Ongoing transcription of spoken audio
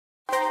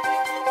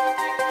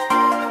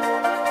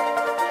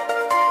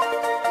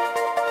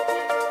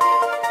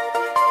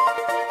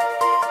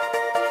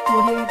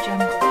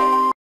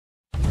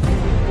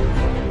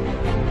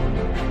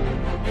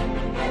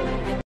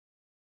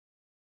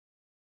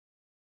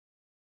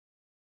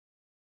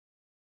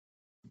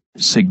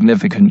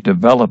Significant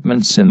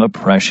developments in the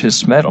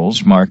precious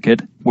metals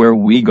market, where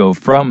we go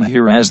from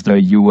here as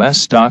the U.S.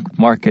 stock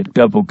market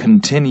bubble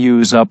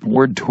continues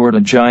upward toward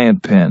a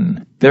giant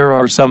pin. There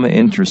are some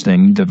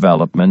interesting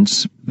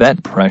developments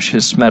that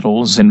precious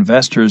metals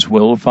investors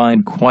will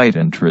find quite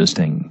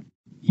interesting.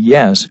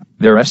 Yes,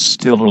 there is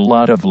still a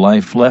lot of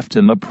life left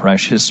in the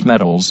precious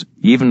metals,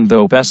 even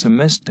though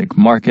pessimistic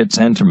market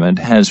sentiment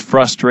has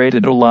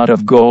frustrated a lot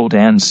of gold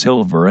and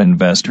silver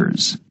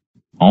investors.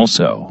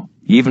 Also,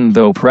 even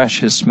though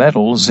precious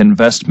metals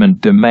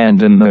investment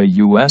demand in the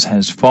U.S.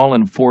 has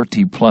fallen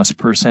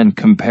 40+%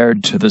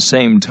 compared to the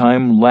same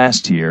time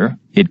last year,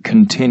 it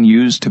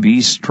continues to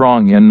be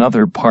strong in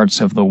other parts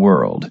of the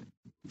world.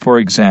 For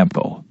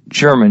example,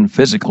 German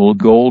physical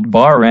gold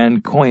bar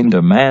and coin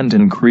demand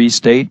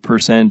increased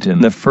 8% in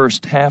the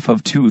first half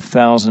of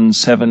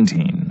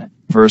 2017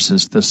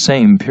 versus the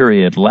same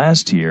period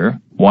last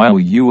year, while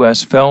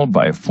U.S. fell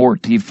by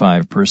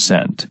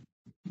 45%.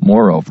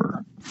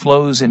 Moreover,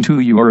 flows into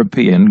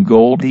European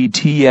gold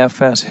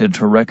ETFs hit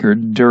a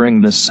record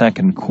during the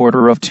second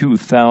quarter of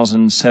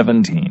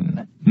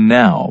 2017.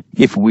 Now,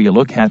 if we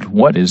look at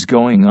what is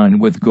going on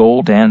with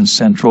gold and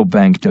central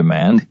bank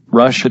demand,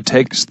 Russia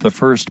takes the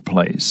first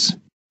place.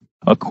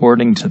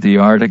 According to the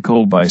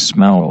article by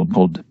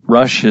Smoldgold,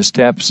 Russia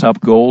steps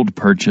up gold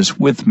purchase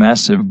with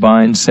massive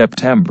buy in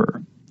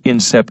September.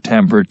 In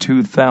September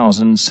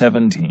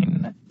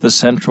 2017, the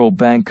Central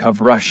Bank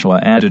of Russia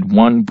added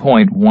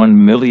 1.1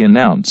 million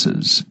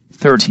ounces,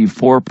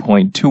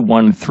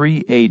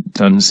 34.2138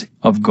 tons,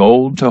 of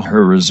gold to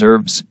her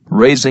reserves,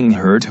 raising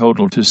her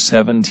total to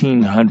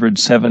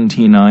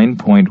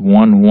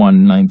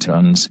 1,779.119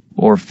 tons,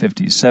 or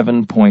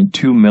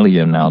 57.2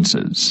 million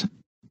ounces.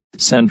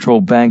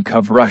 Central Bank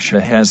of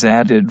Russia has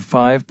added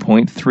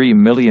 5.3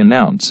 million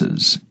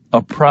ounces,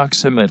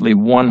 approximately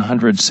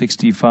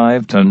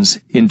 165 tons,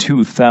 in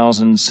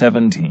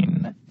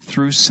 2017,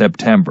 through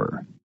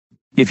September.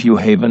 If you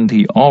haven't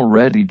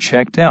already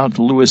checked out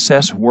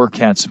Lewis's work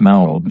at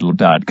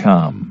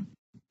Smoldgold.com,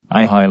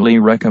 I highly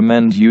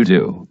recommend you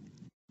do.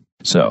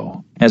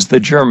 So, as the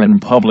German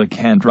public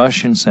and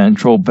Russian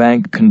central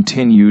bank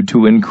continue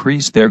to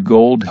increase their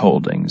gold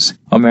holdings,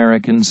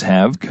 Americans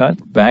have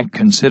cut back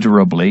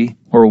considerably,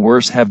 or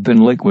worse, have been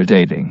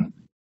liquidating.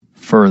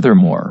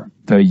 Furthermore,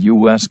 the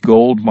U.S.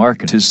 gold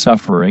market is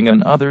suffering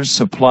another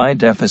supply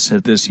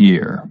deficit this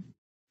year.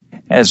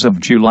 As of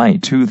July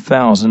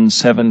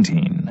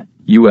 2017,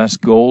 U.S.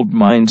 gold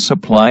mine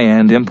supply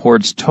and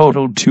imports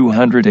totaled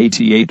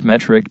 288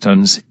 metric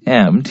tons,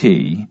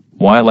 MT,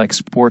 while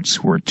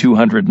exports were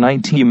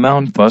 290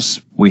 mt.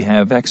 Thus, we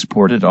have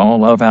exported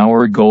all of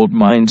our gold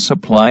mine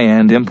supply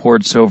and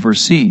imports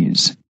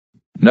overseas.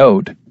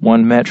 Note,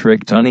 1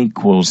 metric ton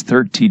equals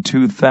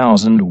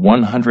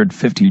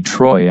 32,150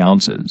 troy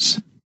ounces.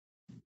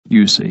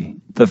 You see,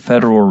 the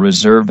Federal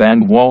Reserve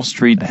and Wall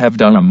Street have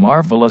done a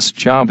marvelous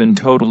job in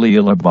totally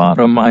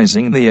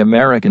lobotomizing the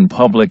American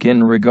public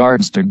in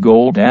regards to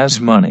gold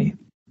as money.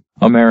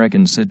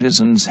 American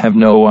citizens have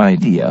no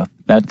idea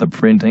that the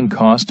printing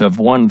cost of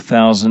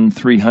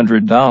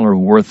 $1,300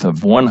 worth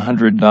of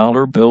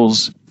 $100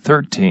 bills,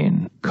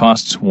 13,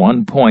 costs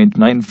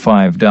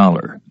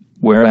 $1.95.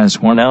 Whereas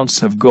 1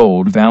 ounce of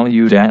gold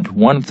valued at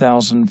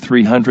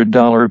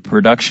 $1,300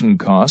 production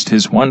cost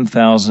is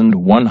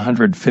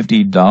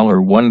 $1,150,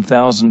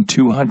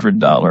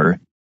 $1,200.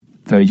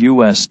 The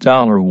U.S.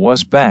 dollar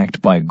was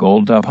backed by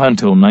gold up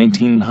until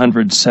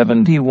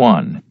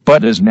 1971,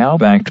 but is now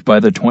backed by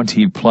the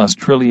 $20+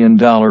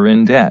 trillion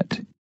in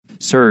debt.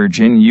 Surge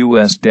in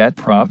U.S. debt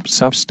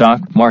props up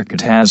stock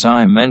market. As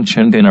I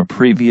mentioned in a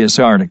previous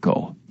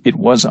article, it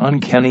was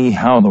uncanny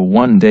how the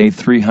one-day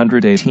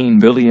 $318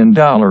 billion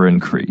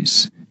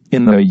increase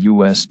in the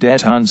U.S.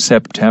 debt on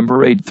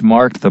September 8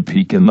 marked the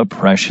peak in the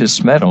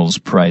precious metals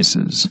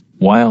prices,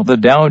 while the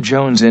Dow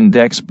Jones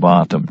Index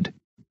bottomed.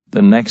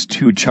 The next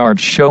two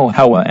charts show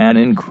how an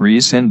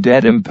increase in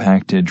debt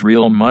impacted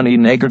real money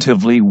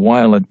negatively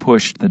while it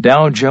pushed the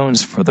Dow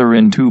Jones further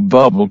into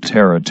bubble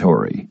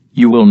territory.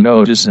 You will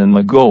notice in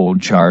the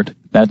gold chart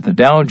that the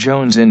Dow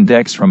Jones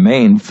Index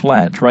remained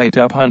flat right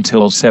up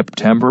until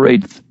September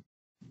 8.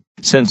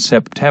 Since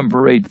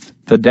September 8,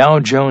 the Dow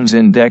Jones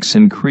Index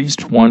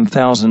increased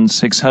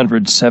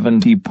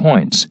 1,670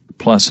 points,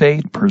 plus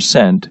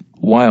 8%,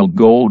 while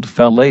gold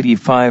fell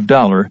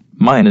 $85,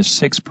 minus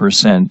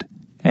 6%,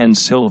 and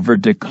silver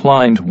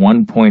declined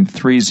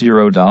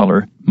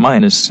 $1.30,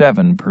 minus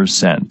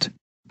 7%.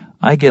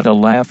 I get a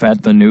laugh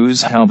at the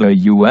news how the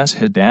U.S.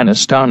 hit an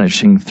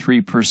astonishing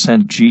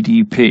 3%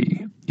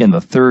 GDP in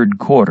the third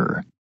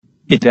quarter.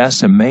 It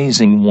is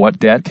amazing what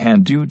debt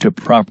can do to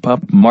prop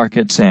up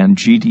markets and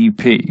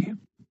GDP.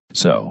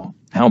 So,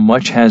 how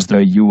much has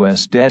the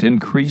U.S. debt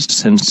increased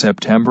since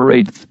September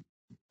 8?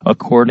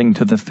 According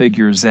to the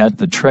figures at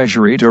the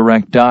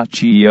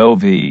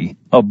TreasuryDirect.gov,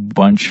 a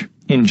bunch.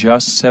 In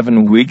just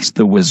 7 weeks,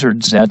 the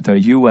wizards at the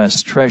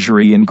U.S.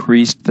 Treasury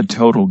increased the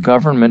total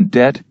government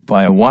debt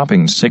by a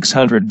whopping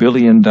 $600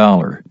 billion,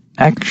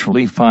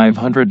 actually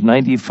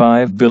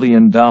 $595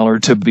 billion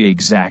to be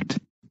exact.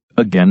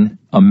 Again,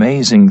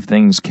 amazing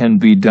things can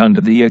be done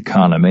to the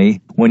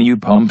economy when you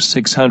pump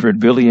 $600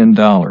 billion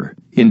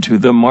into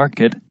the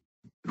market.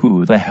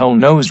 Who the hell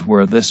knows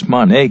where this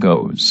money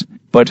goes,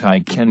 but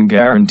I can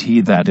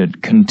guarantee that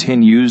it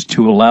continues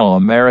to allow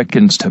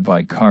Americans to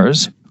buy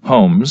cars,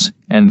 homes,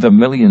 and the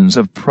millions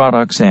of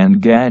products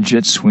and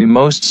gadgets we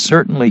most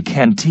certainly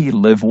can't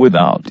live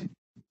without.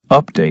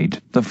 Update: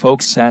 the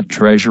folks at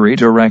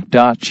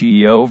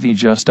TreasuryDirect.gov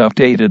just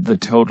updated the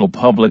total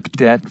public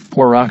debt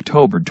for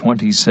October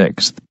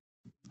 26th.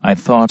 I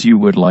thought you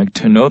would like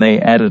to know they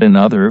added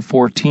another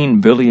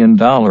 $14 billion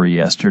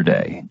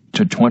yesterday,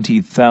 to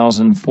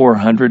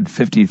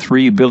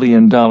 $20,453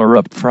 billion,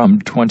 up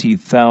from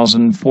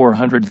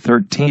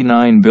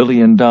 $20,439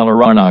 billion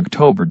on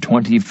October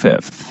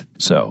 25th.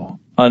 So,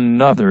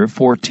 another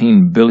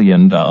 $14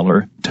 billion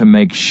to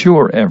make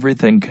sure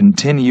everything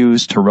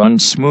continues to run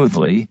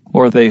smoothly,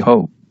 or they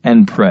hope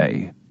and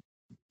pray.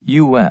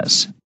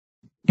 U.S.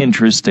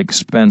 interest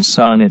expense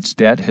on its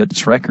debt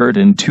hits record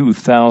in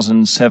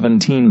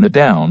 2017. The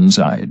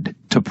downside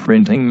to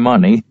printing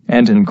money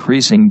and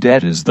increasing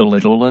debt is the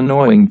little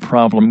annoying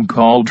problem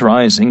called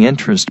rising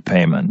interest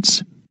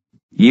payments.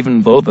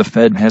 Even though the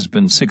Fed has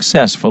been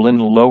successful in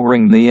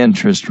lowering the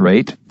interest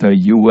rate, the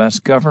U.S.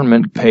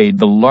 government paid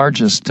the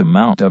largest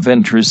amount of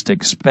interest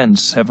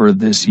expense ever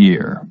this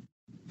year.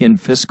 In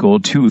fiscal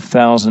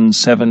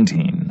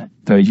 2017,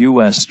 the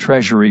U.S.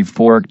 Treasury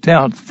forked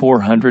out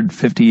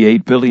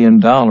 $458 billion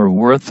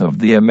worth of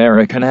the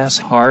Americans'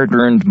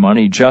 hard-earned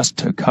money just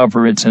to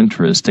cover its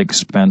interest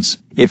expense.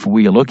 If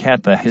we look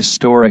at the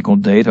historical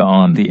data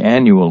on the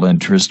annual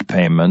interest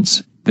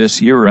payments,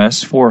 this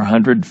year's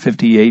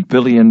 $458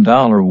 billion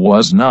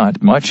was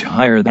not much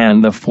higher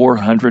than the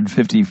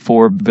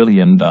 $454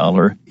 billion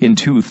in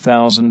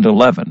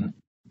 2011.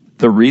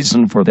 The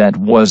reason for that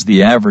was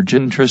the average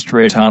interest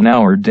rate on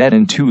our debt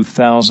in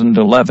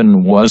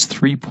 2011 was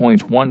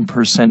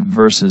 3.1%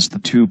 versus the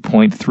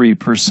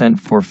 2.3%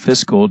 for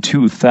fiscal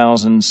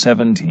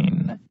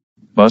 2017.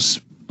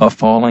 Thus, a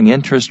falling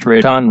interest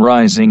rate on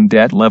rising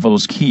debt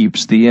levels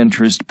keeps the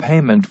interest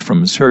payment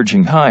from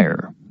surging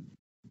higher.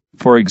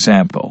 For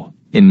example,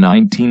 in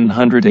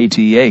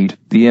 1988,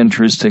 the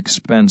interest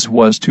expense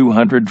was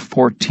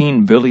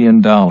 $214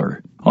 billion.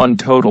 On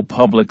total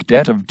public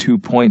debt of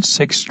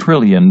 $2.6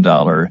 trillion.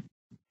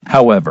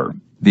 However,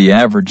 the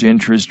average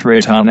interest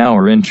rate on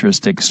our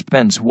interest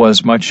expense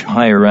was much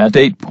higher at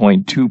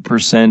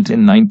 8.2%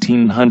 in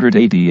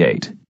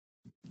 1988.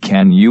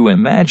 Can you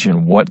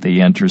imagine what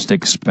the interest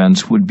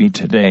expense would be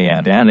today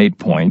at an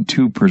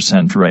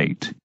 8.2%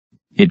 rate?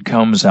 It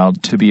comes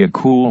out to be a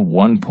cool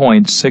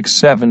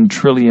 $1.67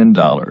 trillion.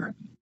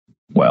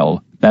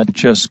 Well, that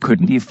just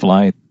couldn't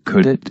fly,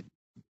 could it?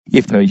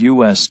 If the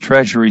U.S.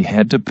 Treasury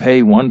had to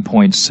pay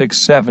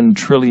 $1.67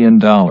 trillion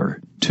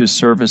to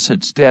service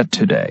its debt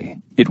today,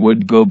 it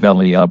would go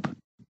belly up.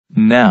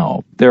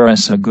 Now,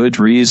 there's a good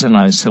reason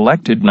I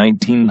selected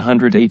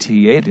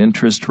 1988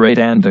 interest rate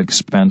and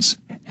expense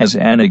as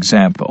an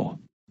example.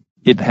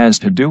 It has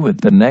to do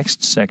with the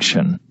next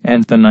section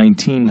and the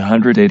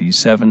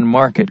 1987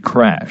 market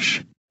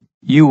crash.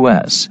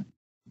 U.S.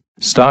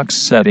 stocks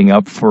setting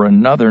up for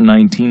another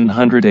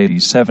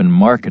 1987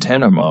 market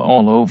enema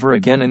all over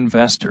again.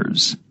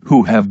 Investors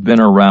who have been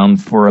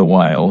around for a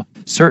while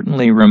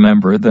certainly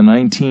remember the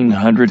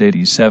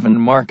 1987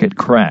 market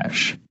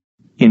crash.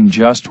 In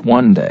just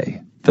one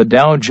day, the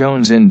Dow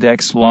Jones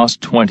Index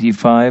lost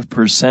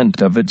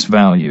 25% of its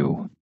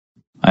value.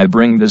 I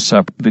bring this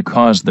up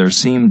because there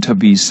seem to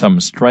be some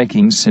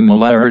striking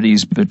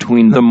similarities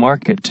between the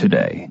market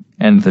today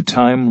and the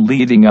time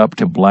leading up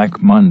to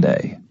Black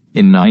Monday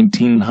in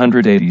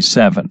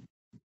 1987.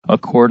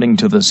 According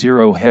to the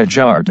Zero Hedge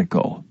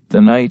article,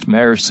 the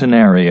nightmare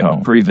scenario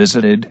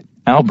revisited,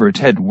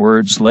 Albert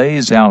Edwards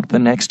lays out the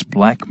next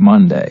Black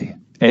Monday.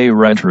 A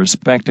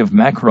retrospective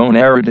macro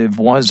narrative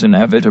was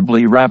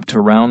inevitably wrapped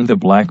around the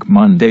Black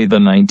Monday, the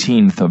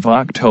 19th of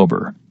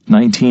October,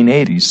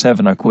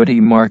 1987 equity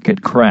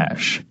market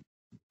crash.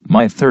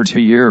 My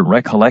 30-year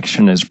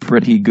recollection is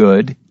pretty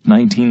good.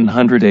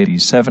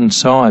 1987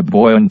 saw a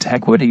buoyant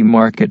equity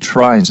market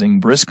rising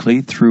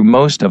briskly through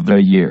most of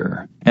the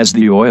year, as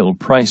the oil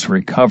price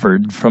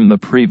recovered from the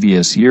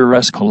previous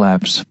year's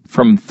collapse,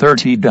 from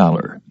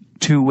 $30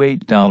 to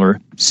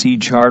 $8, see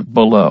chart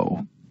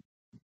below.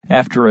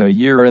 After a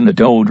year in the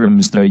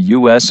doldrums, the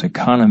U.S.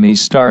 economy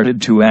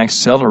started to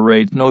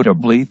accelerate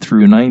notably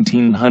through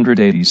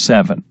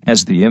 1987,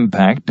 as the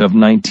impact of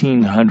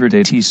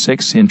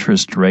 1986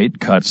 interest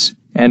rate cuts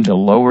and a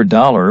lower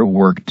dollar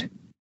worked.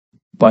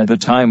 By the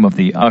time of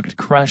the Oct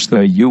crash,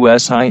 the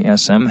U.S.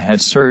 ISM had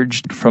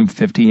surged from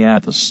 50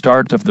 at the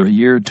start of the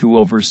year to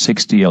over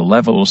 60, a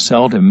level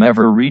seldom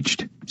ever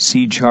reached,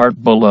 see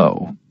chart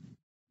below.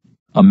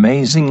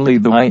 Amazingly,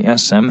 the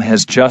ISM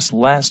has just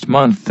last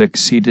month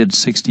exceeded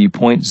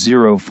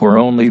 60.0 for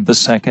only the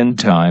second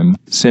time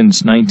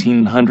since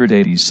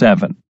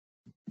 1987.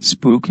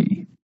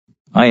 Spooky.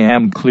 I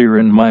am clear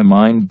in my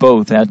mind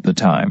both at the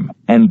time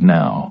and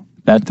now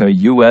that the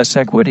U.S.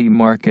 equity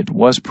market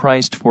was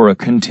priced for a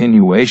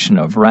continuation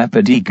of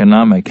rapid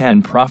economic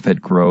and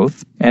profit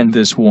growth, and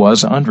this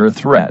was under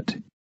threat.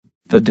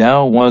 The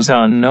Dow was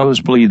on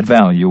nosebleed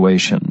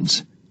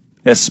valuations,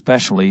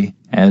 especially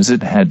as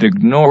it had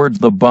ignored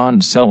the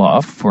bond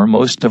sell-off for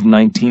most of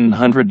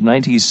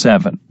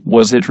 1997.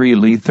 Was it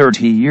really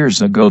 30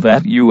 years ago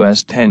that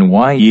U.S.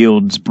 10-year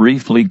yields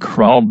briefly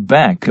crawled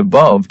back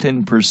above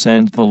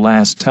 10% the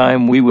last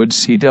time we would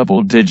see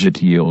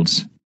double-digit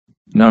yields?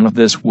 None of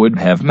this would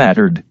have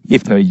mattered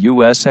if the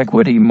U.S.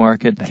 equity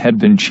market had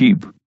been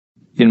cheap.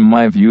 In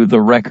my view,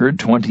 the record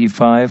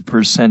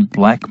 25%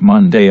 Black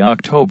Monday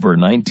October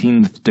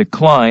 19th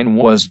decline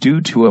was due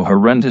to a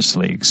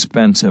horrendously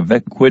expensive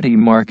equity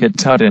market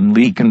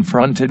suddenly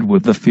confronted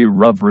with the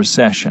fear of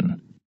recession.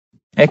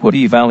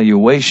 Equity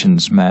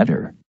valuations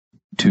matter.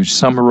 To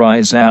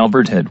summarize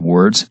Albert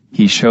Edwards,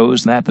 he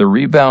shows that the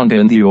rebound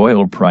in the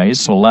oil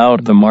price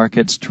allowed the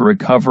markets to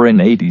recover in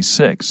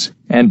 '86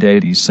 and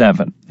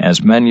 '87,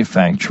 as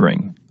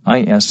manufacturing,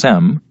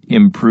 ISM,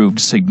 improved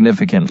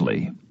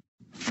significantly.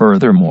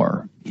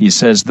 Furthermore, he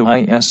says the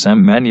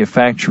ISM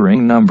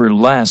manufacturing number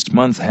last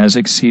month has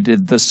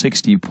exceeded the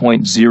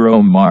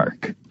 60.0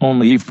 mark,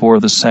 only for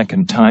the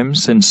second time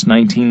since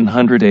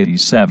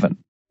 1987.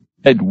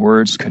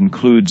 Edwards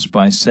concludes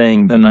by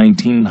saying the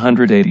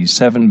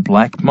 1987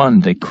 Black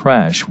Monday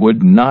crash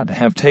would not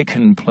have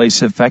taken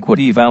place if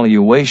equity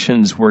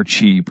valuations were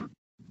cheap.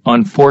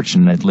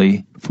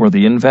 Unfortunately, for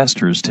the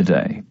investors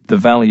today, the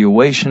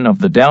valuation of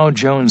the Dow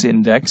Jones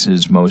Index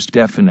is most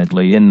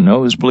definitely in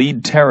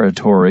nosebleed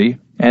territory,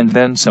 and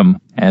then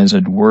some, as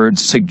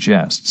Edwards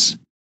suggests.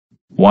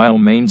 While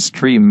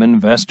mainstream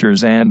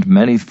investors and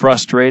many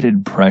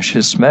frustrated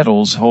precious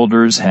metals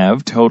holders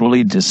have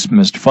totally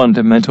dismissed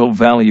fundamental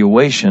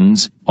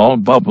valuations, all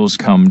bubbles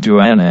come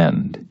to an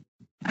end.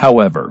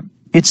 However,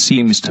 it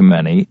seems to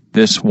many,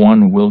 this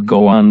one will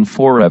go on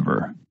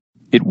forever.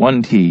 It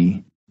won't.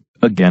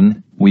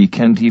 Again, we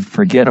can't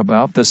forget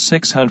about the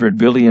 $600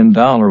 billion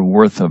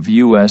worth of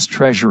U.S.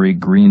 Treasury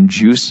green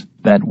juice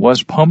that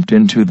was pumped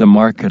into the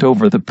market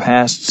over the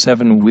past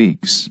 7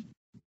 weeks.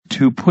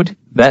 To put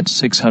that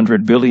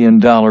 $600 billion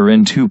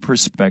into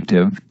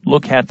perspective,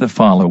 look at the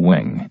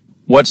following.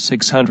 What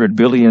 $600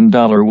 billion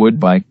would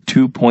buy?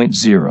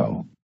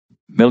 2.0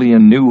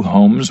 million new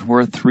homes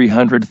worth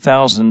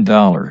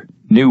 $300,000.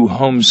 New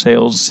home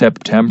sales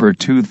September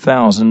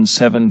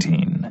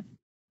 2017.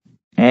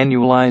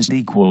 Annualized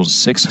equals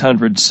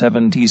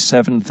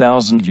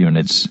 677,000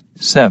 units,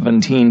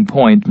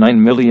 17.9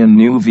 million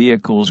new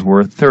vehicles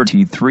worth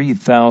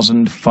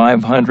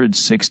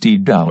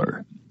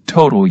 $33,560.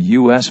 Total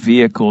U.S.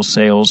 vehicle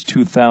sales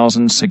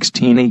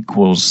 2016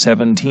 equals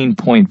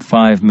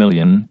 17.5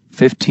 million,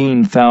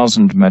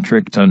 15,000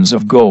 metric tons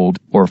of gold,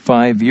 or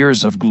 5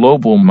 years of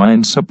global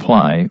mine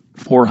supply,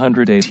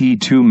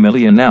 482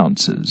 million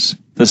ounces.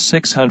 The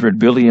 $600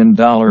 billion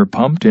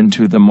pumped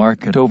into the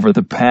market over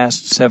the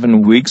past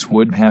 7 weeks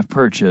would have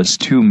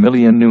purchased 2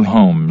 million new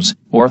homes,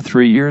 or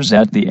 3 years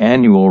at the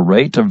annual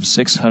rate of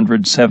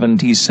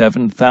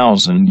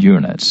 677,000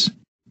 units.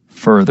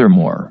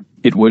 Furthermore,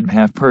 it would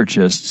have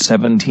purchased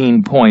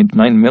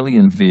 17.9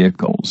 million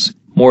vehicles,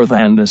 more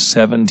than the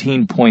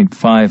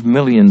 17.5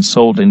 million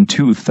sold in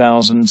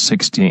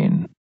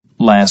 2016.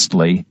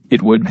 Lastly,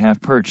 it would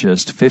have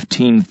purchased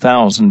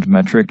 15,000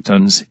 metric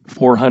tons,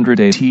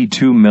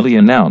 482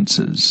 million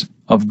ounces,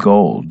 of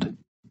gold.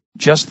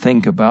 Just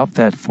think about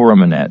that for a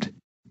minute.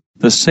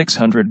 The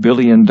 $600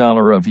 billion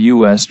of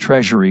U.S.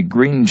 Treasury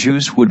green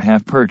juice would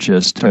have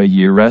purchased a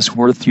year's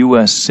worth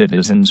U.S.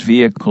 citizens'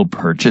 vehicle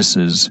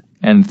purchases,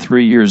 and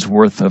 3 years'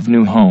 worth of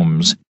new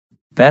homes.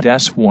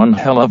 That's one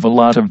hell of a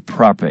lot of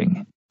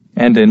propping.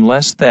 And in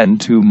less than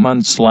 2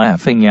 months,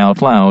 laughing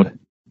out loud.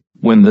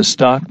 When the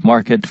stock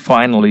market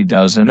finally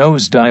does a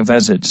nosedive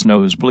as its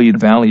nosebleed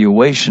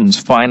valuations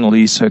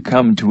finally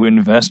succumb to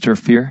investor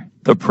fear,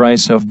 the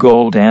price of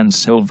gold and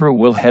silver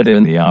will head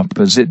in the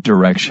opposite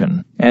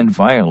direction, and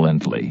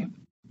violently.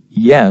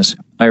 Yes,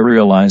 I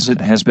realize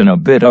it has been a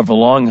bit of a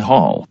long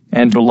haul,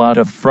 and a lot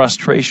of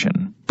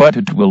frustration, but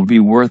it will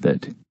be worth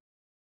it.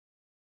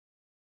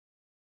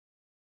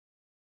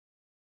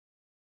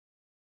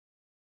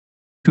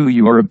 Two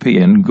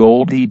European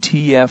gold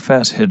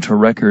ETFs hit a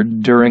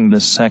record during the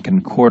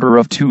second quarter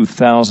of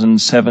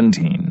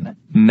 2017.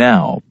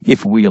 Now,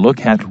 if we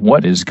look at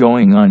what is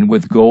going on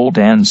with gold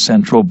and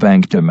central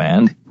bank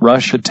demand,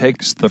 Russia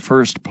takes the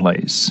first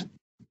place.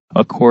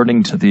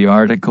 According to the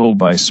article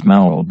by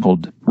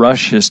Smallgold,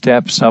 Russia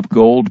steps up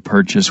gold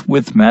purchase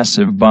with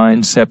massive buy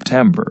in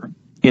September.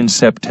 In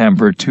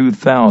September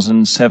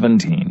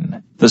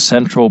 2017, the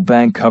Central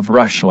Bank of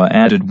Russia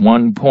added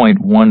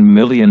 1.1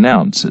 million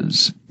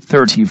ounces,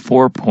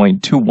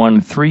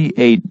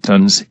 34.2138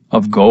 tons,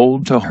 of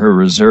gold to her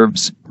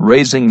reserves,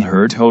 raising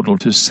her total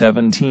to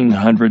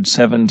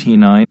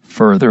 1,779.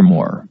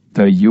 Furthermore,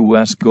 the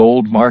U.S.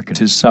 gold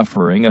market is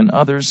suffering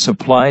another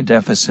supply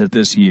deficit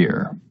this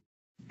year.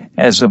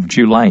 As of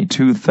July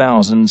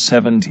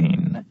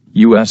 2017,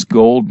 U.S.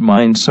 gold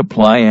mine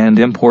supply and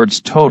imports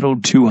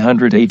totaled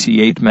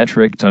 288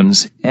 metric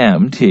tons,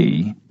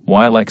 MT,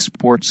 while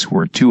exports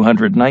were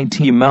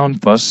 290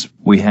 mt. Thus,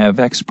 we have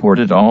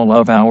exported all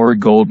of our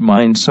gold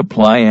mine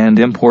supply and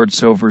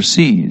imports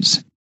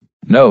overseas.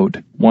 Note,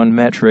 1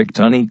 metric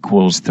ton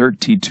equals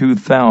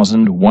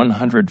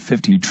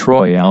 32,150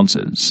 troy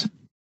ounces.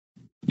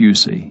 You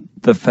see,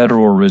 the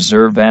Federal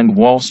Reserve and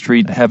Wall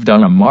Street have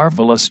done a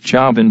marvelous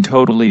job in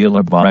totally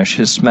illegal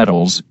precious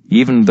metals,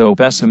 even though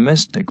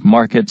pessimistic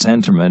market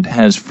sentiment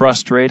has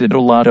frustrated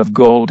a lot of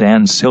gold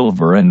and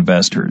silver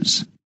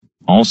investors.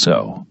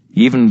 Also,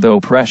 even though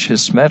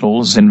precious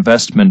metals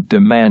investment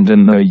demand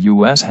in the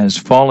U.S. has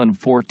fallen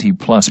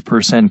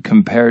 40+%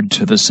 compared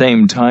to the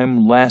same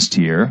time last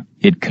year,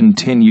 it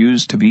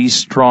continues to be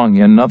strong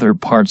in other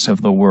parts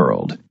of the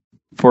world.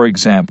 For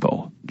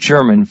example,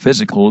 German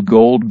physical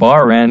gold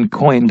bar and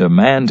coin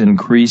demand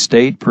increased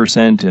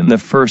 8% in the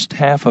first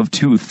half of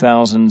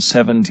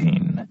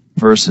 2017,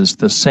 versus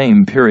the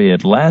same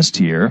period last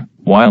year,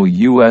 while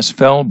U.S.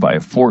 fell by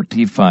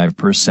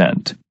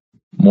 45%.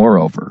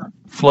 Moreover,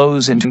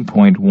 flows into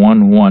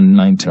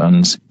 0.119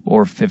 tons,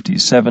 or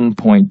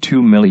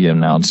 57.2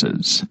 million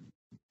ounces.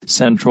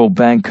 Central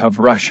Bank of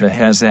Russia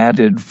has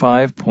added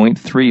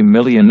 5.3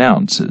 million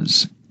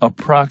ounces,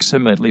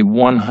 approximately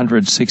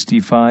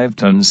 165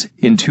 tons,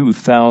 in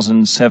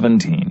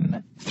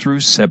 2017, through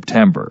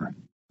September.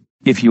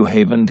 If you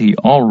haven't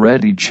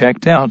already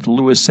checked out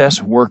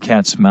Lewis's work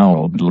at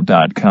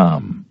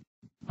smauldl.com,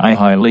 I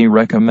highly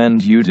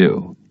recommend you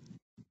do.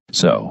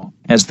 So,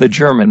 as the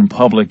German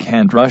public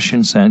and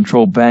Russian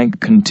central bank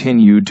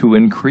continue to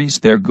increase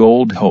their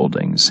gold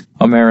holdings,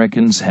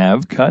 Americans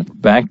have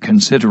cut back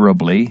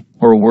considerably,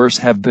 or worse,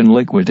 have been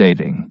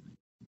liquidating.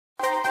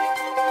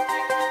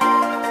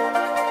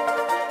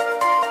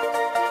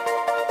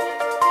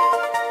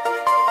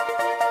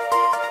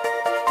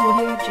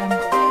 Audio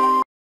Jungle.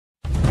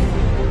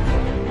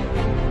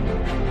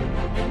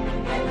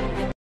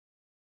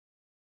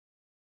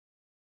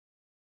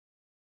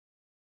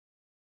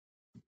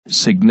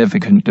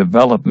 Significant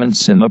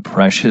developments in the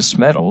precious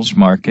metals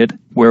market,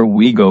 where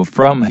we go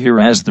from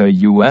here as the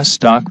U.S.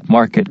 stock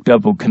market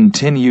double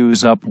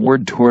continues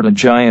upward toward a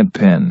giant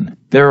pin.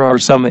 There are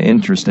some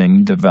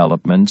interesting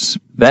developments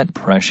that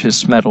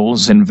precious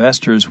metals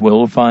investors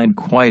will find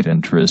quite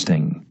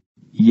interesting.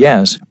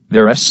 Yes,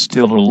 there is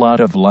still a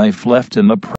lot of life left in the